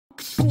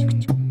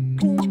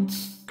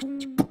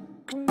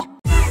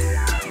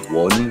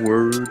One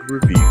word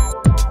review.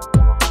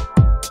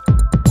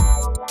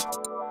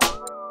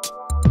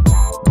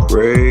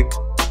 Greg,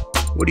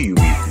 what are you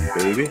eating,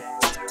 baby?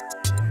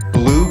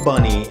 Blue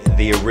Bunny,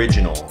 the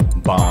original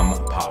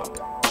bomb pop.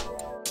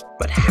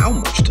 But how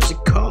much does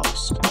it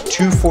cost?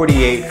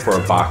 $2.48 for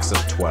a box of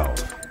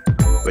 12.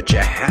 But you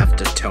have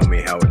to tell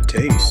me how it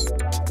tastes.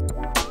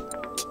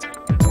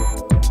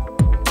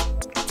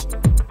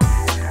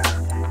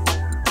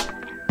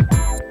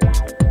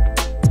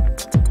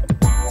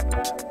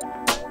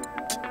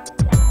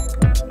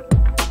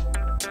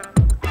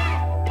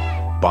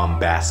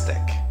 Bombastic.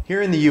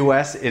 Here in the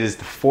US, it is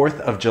the 4th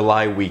of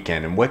July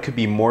weekend, and what could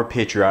be more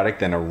patriotic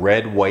than a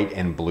red, white,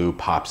 and blue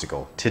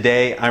popsicle?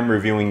 Today, I'm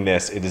reviewing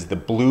this. It is the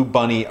Blue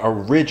Bunny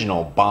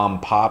Original Bomb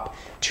Pop,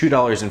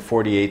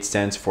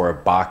 $2.48 for a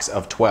box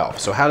of 12.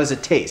 So how does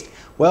it taste?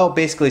 Well,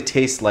 basically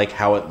tastes like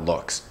how it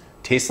looks.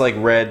 Tastes like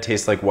red,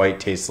 tastes like white,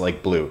 tastes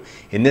like blue.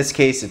 In this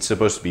case, it's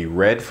supposed to be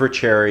red for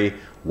cherry,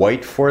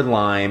 white for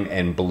lime,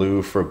 and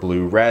blue for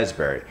blue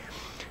raspberry.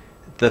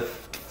 The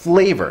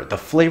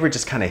flavor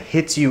just kind of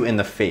hits you in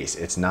the face.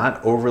 It's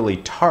not overly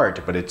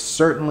tart, but it's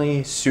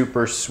certainly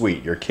super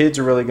sweet. Your kids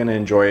are really going to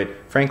enjoy it.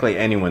 Frankly,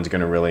 anyone's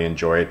going to really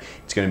enjoy it.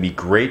 It's going to be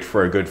great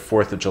for a good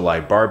 4th of July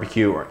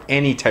barbecue or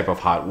any type of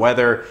hot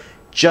weather.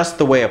 Just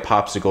the way a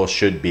popsicle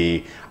should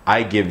be.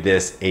 I give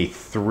this a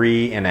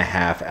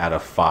 3.5 out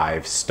of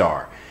 5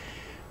 star.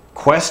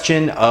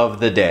 Question of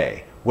the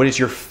day. What is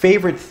your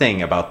favorite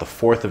thing about the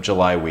 4th of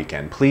July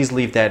weekend? Please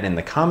leave that in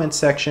the comments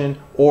section,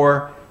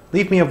 or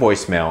leave me a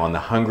voicemail on the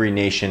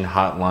HungryNation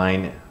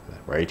hotline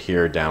right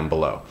here down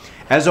below.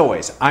 As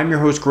always, I'm your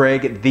host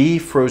Greg, the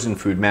Frozen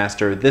Food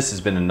Master. This has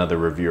been another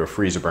review of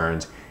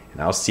Freezerburns,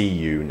 and I'll see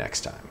you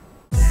next time.